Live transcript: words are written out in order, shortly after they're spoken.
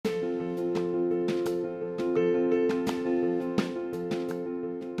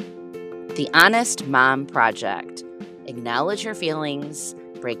The Honest Mom Project. Acknowledge your feelings,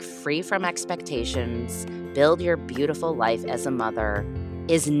 break free from expectations, build your beautiful life as a mother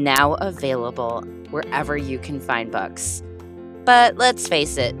is now available wherever you can find books. But let's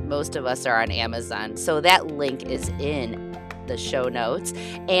face it, most of us are on Amazon, so that link is in the show notes.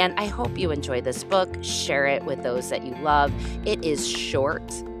 And I hope you enjoy this book. Share it with those that you love. It is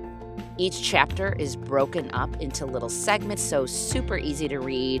short. Each chapter is broken up into little segments, so super easy to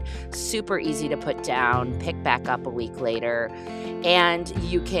read, super easy to put down, pick back up a week later. And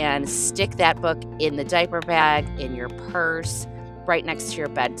you can stick that book in the diaper bag, in your purse, right next to your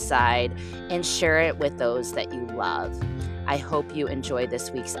bedside, and share it with those that you love. I hope you enjoy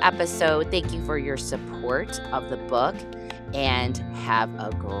this week's episode. Thank you for your support of the book, and have a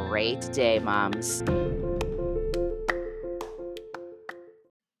great day, moms.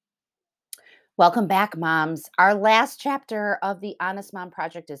 Welcome back, moms. Our last chapter of the Honest Mom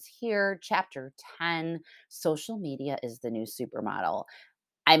Project is here. Chapter 10, Social Media is the New Supermodel.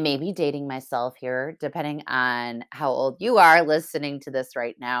 I may be dating myself here, depending on how old you are listening to this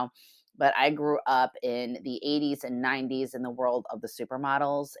right now. But I grew up in the 80s and 90s in the world of the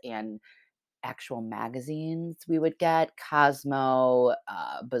supermodels and actual magazines we would get, Cosmo,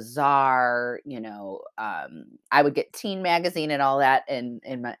 Bazaar, I would get Teen Magazine and all that in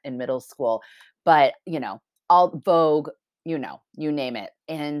middle school. But, all Vogue, you name it.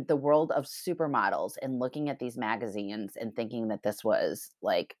 And the world of supermodels and looking at these magazines and thinking that this was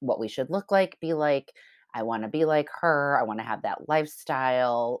like what we should look like, be like. I want to be like her. I want to have that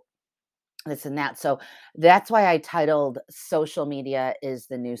lifestyle, this and that. So that's why I titled Social Media is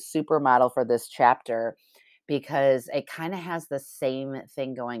the New Supermodel for this chapter, because it kind of has the same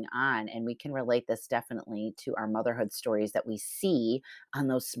thing going on. And we can relate this definitely to our motherhood stories that we see on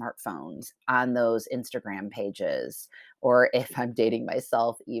those smartphones, on those Instagram pages, or if I'm dating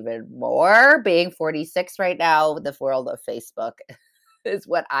myself even more, being 46 right now, the world of Facebook is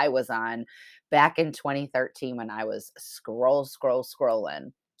what I was on back in 2013 when I was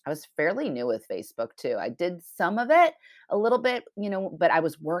scrolling. I was fairly new with Facebook too. I did some of it a little bit, but I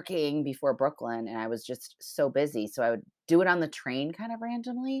was working before Brooklyn and I was just so busy. So I would do it on the train kind of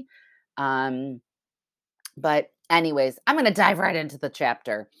randomly. But anyways, I'm going to dive right into the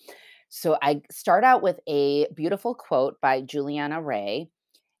chapter. So I start out with a beautiful quote by Juliana Ray.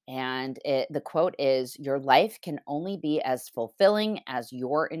 And the quote is, "Your life can only be as fulfilling as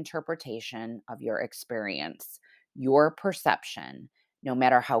your interpretation of your experience, your perception. No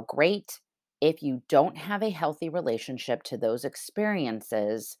matter how great, if you don't have a healthy relationship to those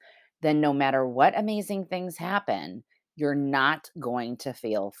experiences, then no matter what amazing things happen, you're not going to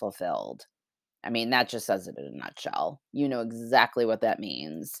feel fulfilled." I mean, that just says it in a nutshell. You know exactly what that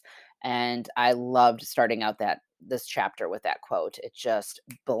means. And I loved starting out this chapter with that quote. It just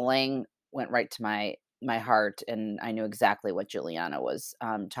bling went right to my heart, and I knew exactly what Juliana was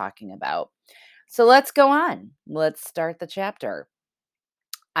talking about. So let's go on. Let's start the chapter.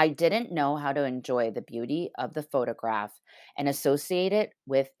 I didn't know how to enjoy the beauty of the photograph and associate it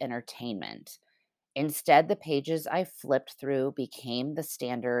with entertainment. Instead, the pages I flipped through became the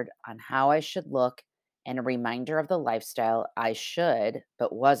standard on how I should look and a reminder of the lifestyle I should,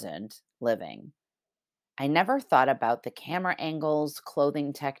 but wasn't, living. I never thought about the camera angles,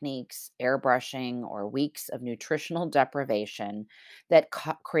 clothing techniques, airbrushing, or weeks of nutritional deprivation that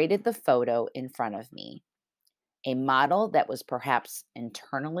created the photo in front of me. A model that was perhaps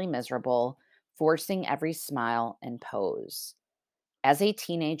internally miserable, forcing every smile and pose. As a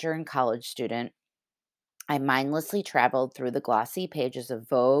teenager and college student, I mindlessly traveled through the glossy pages of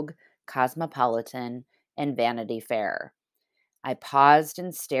Vogue, Cosmopolitan, and Vanity Fair. I paused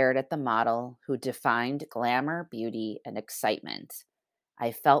and stared at the model who defined glamour, beauty, and excitement.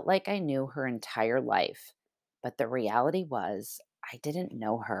 I felt like I knew her entire life, but the reality was I didn't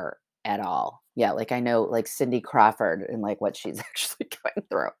know her at all. Yeah, like I know like Cindy Crawford and like what she's actually going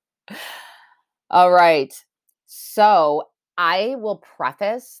through. All right. So I will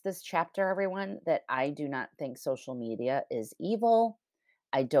preface this chapter, everyone, that I do not think social media is evil.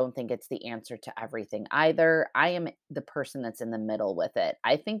 I don't think it's the answer to everything either. I am the person that's in the middle with it.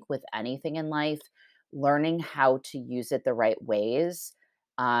 I think with anything in life, learning how to use it the right ways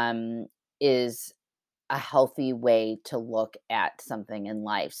um, is a healthy way to look at something in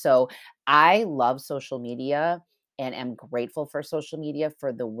life. So I love social media and am grateful for social media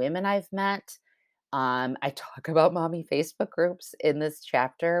for the women I've met. I talk about mommy Facebook groups in this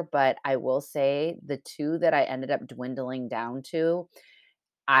chapter, but I will say the two that I ended up dwindling down to,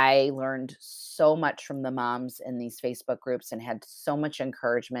 I learned so much from the moms in these Facebook groups and had so much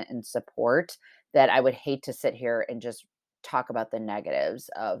encouragement and support that I would hate to sit here and just talk about the negatives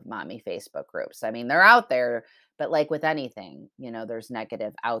of mommy Facebook groups. I mean, they're out there, but like with anything, there's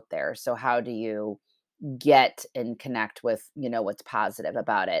negative out there. So how do you get and connect with, what's positive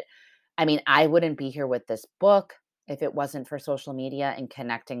about it? I mean, I wouldn't be here with this book if it wasn't for social media and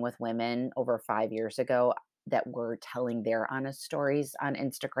connecting with women over 5 years ago that were telling their honest stories on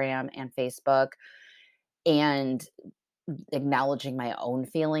Instagram and Facebook, and acknowledging my own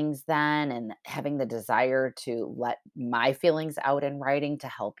feelings then and having the desire to let my feelings out in writing to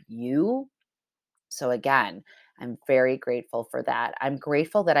help you. So again, I'm very grateful for that. I'm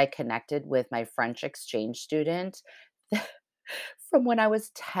grateful that I connected with my French exchange student from when I was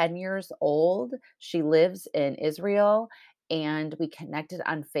 10 years old. She lives in Israel, and we connected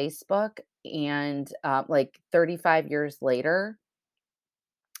on Facebook. And like 35 years later,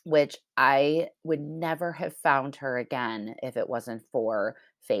 which I would never have found her again if it wasn't for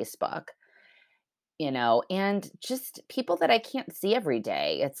Facebook, and just people that I can't see every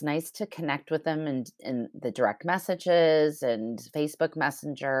day. It's nice to connect with them and in the direct messages and Facebook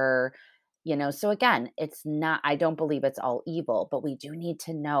Messenger. So again, it's not, I don't believe it's all evil, but we do need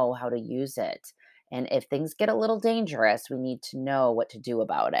to know how to use it. And if things get a little dangerous, we need to know what to do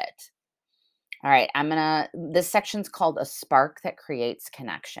about it. All right, this section's called A Spark That Creates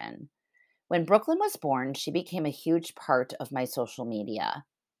Connection. When Brooklyn was born, she became a huge part of my social media.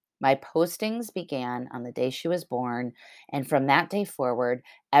 My postings began on the day she was born, and from that day forward,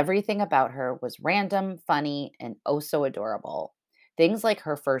 everything about her was random, funny, and oh so adorable. Things like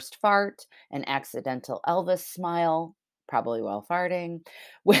her first fart, an accidental Elvis smile, probably while farting,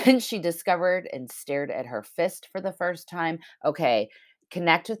 when she discovered and stared at her fist for the first time. Okay,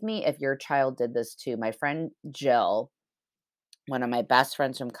 connect with me if your child did this too. My friend Jill, one of my best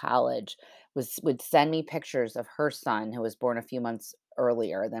friends from college, would send me pictures of her son who was born a few months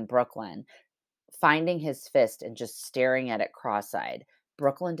earlier than Brooklyn, finding his fist and just staring at it cross-eyed.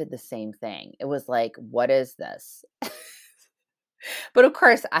 Brooklyn did the same thing. It was like, "What is this?" But of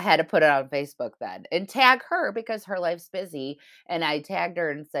course, I had to put it on Facebook then and tag her because her life's busy, and I tagged her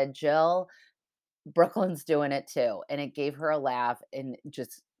and said, "Jill, Brooklyn's doing it too." And it gave her a laugh and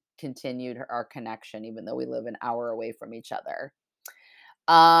just continued our connection even though we live an hour away from each other.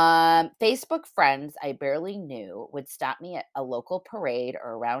 Facebook friends I barely knew would stop me at a local parade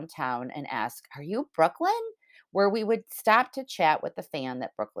or around town and ask, "Are you Brooklyn?" Where we would stop to chat with the fan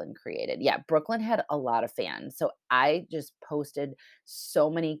that Brooklyn created. Yeah, Brooklyn had a lot of fans. So I just posted so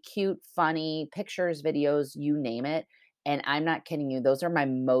many cute, funny pictures, videos, you name it. And I'm not kidding you. Those are my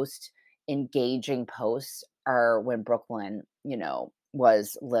most engaging posts are when Brooklyn,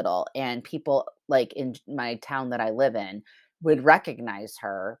 was little. And people like in my town that I live in would recognize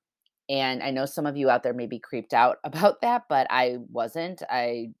her. And I know some of you out there may be creeped out about that, but I wasn't.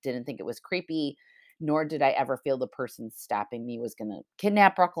 I didn't think it was creepy, nor did I ever feel the person stopping me was going to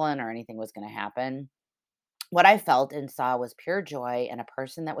kidnap Brooklyn or anything was going to happen. What I felt and saw was pure joy and a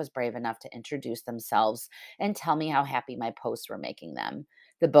person that was brave enough to introduce themselves and tell me how happy my posts were making them.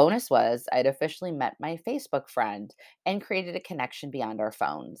 The bonus was I'd officially met my Facebook friend and created a connection beyond our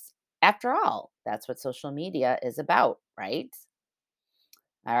phones. After all, that's what social media is about, right?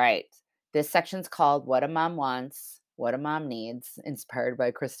 All right. This section's called What a Mom Wants, What a Mom Needs, inspired by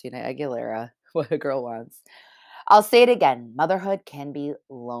Christina Aguilera, What a Girl Wants. I'll say it again, motherhood can be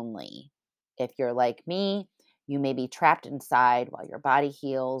lonely. If you're like me, you may be trapped inside while your body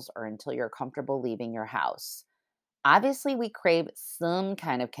heals or until you're comfortable leaving your house. Obviously, we crave some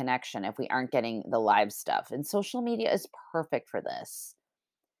kind of connection if we aren't getting the live stuff, and social media is perfect for this.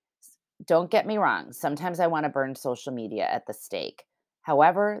 Don't get me wrong, sometimes I want to burn social media at the stake.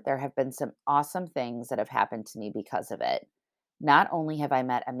 However, there have been some awesome things that have happened to me because of it. Not only have I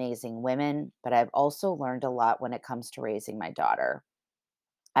met amazing women, but I've also learned a lot when it comes to raising my daughter.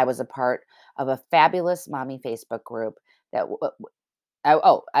 I was a part of a fabulous mommy Facebook group that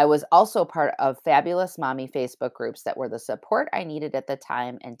I was also part of fabulous mommy Facebook groups that were the support I needed at the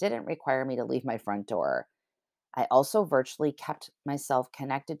time and didn't require me to leave my front door. I also virtually kept myself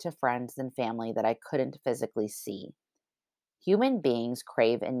connected to friends and family that I couldn't physically see. Human beings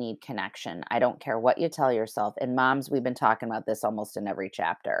crave and need connection. I don't care what you tell yourself. And moms, we've been talking about this almost in every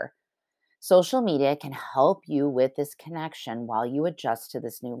chapter. Social media can help you with this connection while you adjust to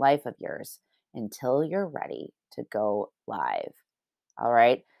this new life of yours until you're ready to go live. All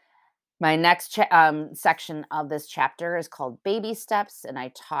right. My next section of this chapter is called Baby Steps. And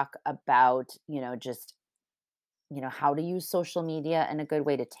I talk about, just how to use social media in a good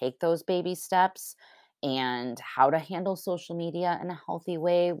way to take those baby steps and how to handle social media in a healthy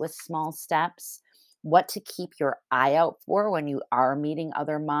way with small steps, what to keep your eye out for when you are meeting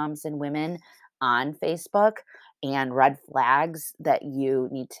other moms and women on Facebook and red flags that you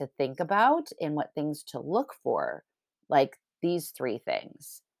need to think about and what things to look for. Like these three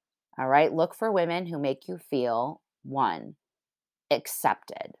things. All right. Look for women who make you feel one,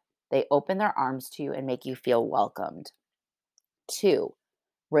 accepted. They open their arms to you and make you feel welcomed. Two,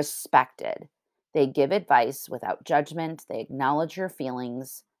 respected. They give advice without judgment. They acknowledge your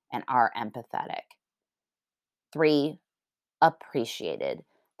feelings and are empathetic. Three, appreciated.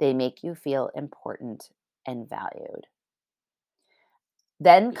 They make you feel important and valued.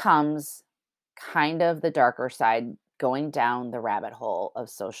 Then comes kind of the darker side, going down the rabbit hole of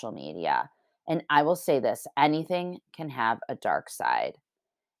social media. And I will say this, anything can have a dark side.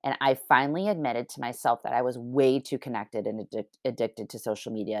 And I finally admitted to myself that I was way too connected and addicted to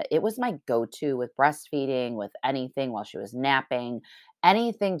social media. It was my go to with breastfeeding, with anything while she was napping,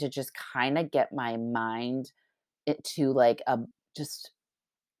 anything to just kind of get my mind to like a just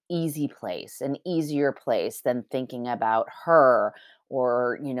easy place, an easier place than thinking about her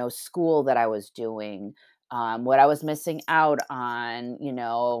or, school that I was doing, what I was missing out on,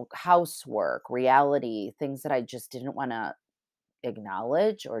 housework, reality, things that I just didn't want to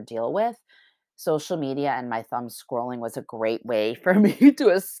acknowledge or deal with. Social media and my thumb scrolling was a great way for me to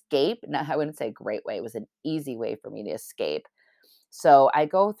escape. No, I wouldn't say great way. It was an easy way for me to escape. So I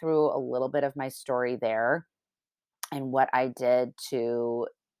go through a little bit of my story there and what I did to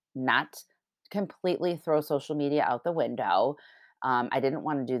not completely throw social media out the window. I didn't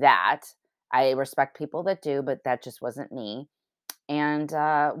want to do that. I respect people that do, but that just wasn't me. And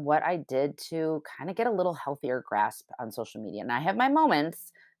what I did to kind of get a little healthier grasp on social media. And I have my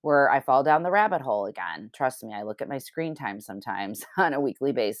moments where I fall down the rabbit hole again. Trust me, I look at my screen time sometimes on a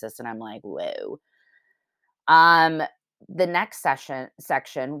weekly basis and I'm like, whoa. Um, the next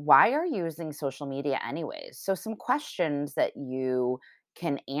section, why are you using social media anyways? So some questions that you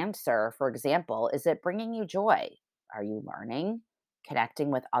can answer, for example, is it bringing you joy? Are you learning,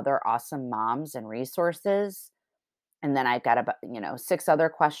 connecting with other awesome moms and resources? And then I've got about, six other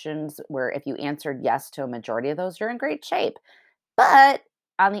questions where if you answered yes to a majority of those, you're in great shape. But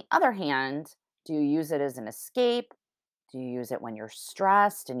on the other hand, do you use it as an escape? Do you use it when you're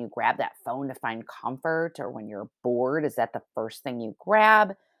stressed and you grab that phone to find comfort, or when you're bored, is that the first thing you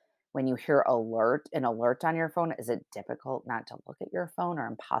grab? When you hear an alert on your phone, is it difficult not to look at your phone or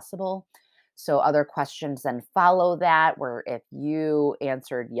impossible? So other questions then follow that, where if you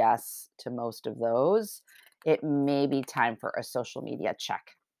answered yes to most of those, it may be time for a social media check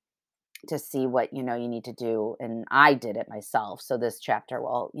to see what you need to do. And I did it myself. So this chapter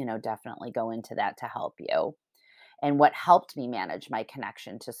will, definitely go into that to help you and what helped me manage my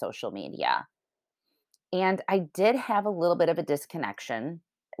connection to social media. And I did have a little bit of a disconnection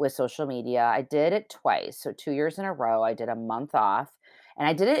with social media. I did it twice. So 2 years in a row, I did a month off. And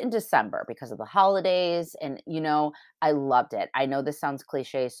I did it in December because of the holidays. And, I loved it. I know this sounds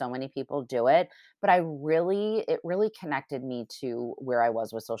cliche. So many people do it. But it really connected me to where I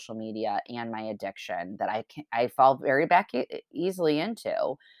was with social media and my addiction that I fall very back easily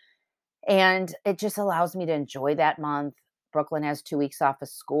into. And it just allows me to enjoy that month. Brooklyn has 2 weeks off of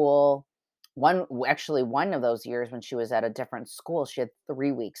school. Actually, one of those years when she was at a different school, she had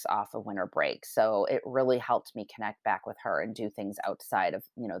 3 weeks off of winter break. So it really helped me connect back with her and do things outside of,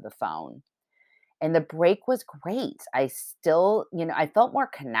 the phone. And the break was great. I still, I felt more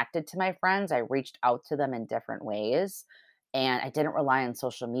connected to my friends. I reached out to them in different ways, and I didn't rely on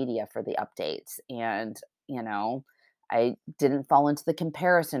social media for the updates. And, you know, I didn't fall into the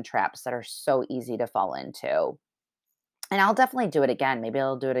comparison traps that are so easy to fall into. And I'll definitely do it again. Maybe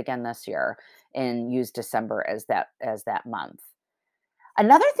I'll do it again this year and use December as that month.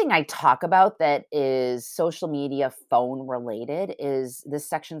 Another thing I talk about that is social media phone related is this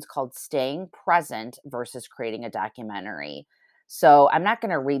section's called staying present versus creating a documentary. So I'm not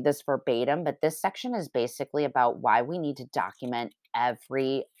going to read this verbatim, but this section is basically about why we need to document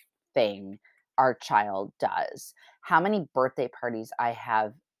everything our child does. How many birthday parties I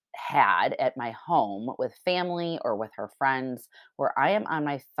have had at my home with family or with her friends where I am on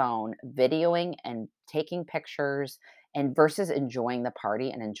my phone videoing and taking pictures and versus enjoying the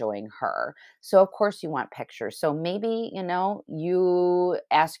party and enjoying her. So of course you want pictures. So maybe, you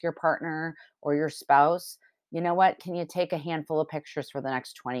ask your partner or your spouse, you know what, can you take a handful of pictures for the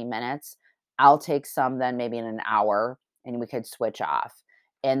next 20 minutes? I'll take some then maybe in an hour and we could switch off.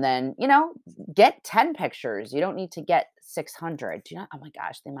 And then, get 10 pictures. You don't need to get 600. Do you know, oh my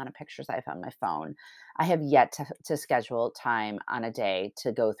gosh, the amount of pictures I have on my phone. I have yet to schedule time on a day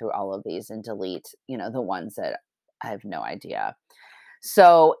to go through all of these and delete, the ones that I have no idea.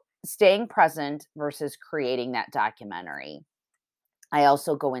 So, staying present versus creating that documentary. I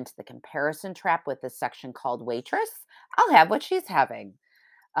also go into the comparison trap with this section called waitress. I'll have what she's having.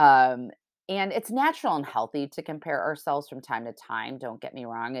 Um, and it's natural and healthy to compare ourselves from time to time. Don't get me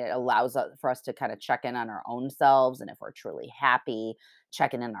wrong. It allows for us to kind of check in on our own selves and if we're truly happy,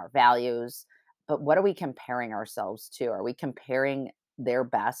 checking in our values. But what are we comparing ourselves to? Are we comparing their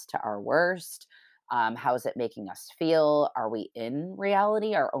best to our worst? How is it making us feel? Are we in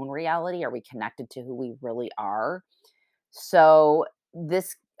reality, our own reality? Are we connected to who we really are? So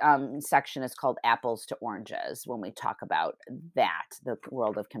this section is called apples to oranges when we talk about that, the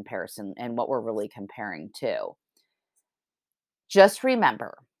world of comparison and what we're really comparing to. Just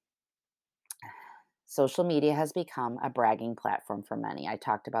remember, social media has become a bragging platform for many. I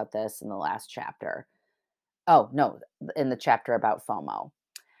talked about this in the last chapter. Oh, no, in the chapter about FOMO.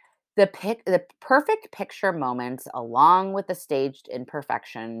 The perfect picture moments, along with the staged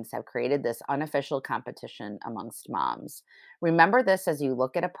imperfections, have created this unofficial competition amongst moms. Remember this as you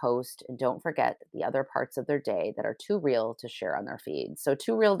look at a post, and don't forget the other parts of their day that are too real to share on their feeds. So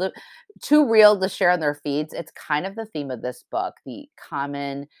too real to share on their feeds. It's kind of the theme of this book, the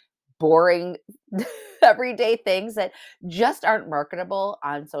common, boring, everyday things that just aren't marketable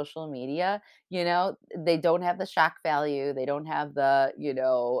on social media. They don't have the shock value. They don't have I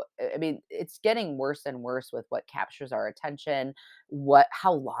mean, it's getting worse and worse with what captures our attention,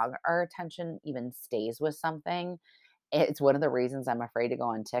 how long our attention even stays with something. It's one of the reasons I'm afraid to go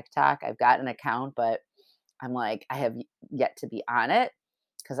on TikTok. I've got an account, but I'm like, I have yet to be on it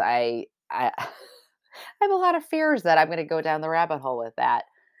because I I have a lot of fears that I'm going to go down the rabbit hole with that.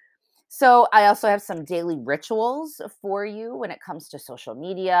 So, I also have some daily rituals for you when it comes to social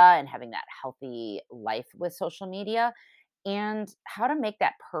media and having that healthy life with social media, and how to make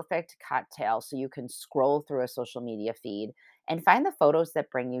that perfect cocktail so you can scroll through a social media feed and find the photos that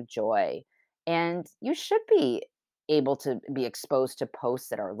bring you joy. And you should be able to be exposed to posts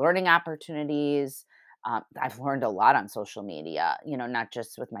that are learning opportunities. I've learned a lot on social media, not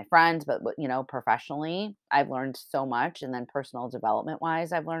just with my friends, but professionally. I've learned so much. And then personal development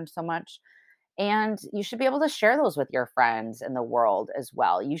wise, I've learned so much. And you should be able to share those with your friends in the world as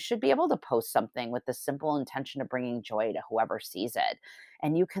well. You should be able to post something with the simple intention of bringing joy to whoever sees it.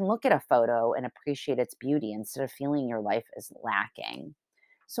 And you can look at a photo and appreciate its beauty instead of feeling your life is lacking.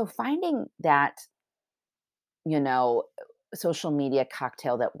 So finding that, you know, social media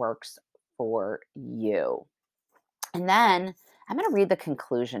cocktail that works for you. And then I'm going to read the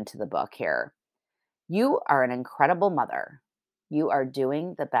conclusion to the book here. You are an incredible mother. You are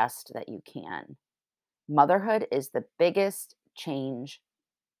doing the best that you can. Motherhood is the biggest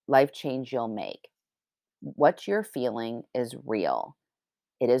life change you'll make. What you're feeling is real.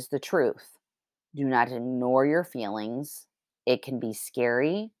 It is the truth. Do not ignore your feelings. It can be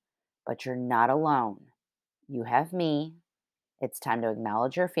scary, but you're not alone. You have me. It's time to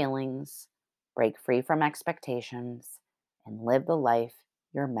acknowledge your feelings, break free from expectations, and live the life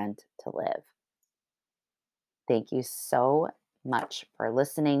you're meant to live. Thank you so much for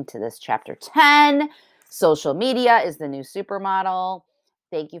listening to this chapter 10. Social media is the new supermodel.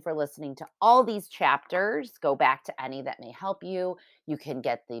 Thank you for listening to all these chapters. Go back to any that may help you. You can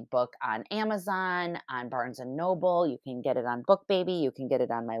get the book on Amazon, on Barnes and Noble. You can get it on BookBaby. You can get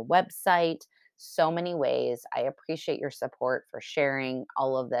it on my website. So many ways. I appreciate your support for sharing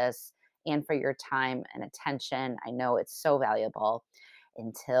all of this and for your time and attention. I know it's so valuable.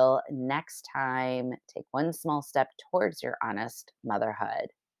 Until next time, take one small step towards your honest motherhood.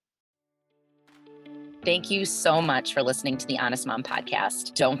 Thank you so much for listening to the Honest Mom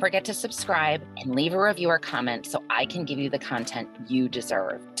podcast. Don't forget to subscribe and leave a review or comment so I can give you the content you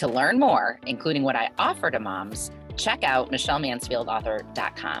deserve. To learn more, including what I offer to moms, check out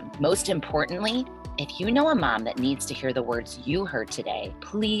michellemansfieldauthor.com. Most importantly, if you know a mom that needs to hear the words you heard today,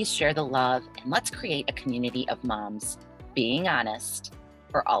 please share the love and let's create a community of moms being honest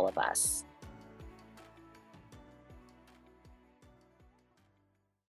for all of us.